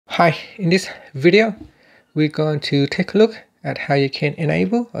Hi, in this video, we're going to take a look at how you can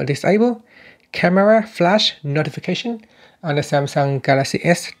enable or disable camera flash notification on the Samsung Galaxy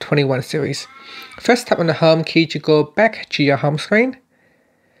S21 series. First, tap on the home key to go back to your home screen.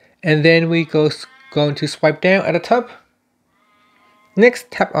 And then we're going to swipe down at the top.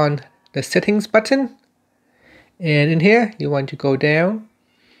 Next, tap on the settings button. And in here, you want to go down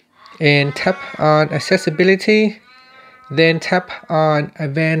and tap on accessibility. Then tap on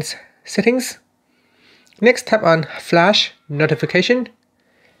advanced settings. Next, tap on flash notification.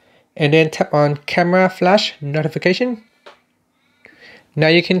 And then tap on camera flash notification. Now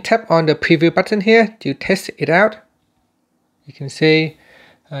you can tap on the preview button here to test it out. You can see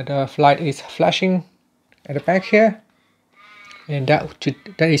the light is flashing at the back here. And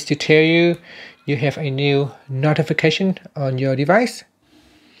that is to tell you have a new notification on your device.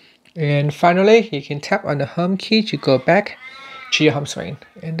 And finally, you can tap on the home key to go back to your home screen.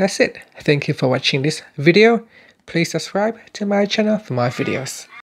 And that's it. Thank you for watching this video. Please subscribe to my channel for more videos.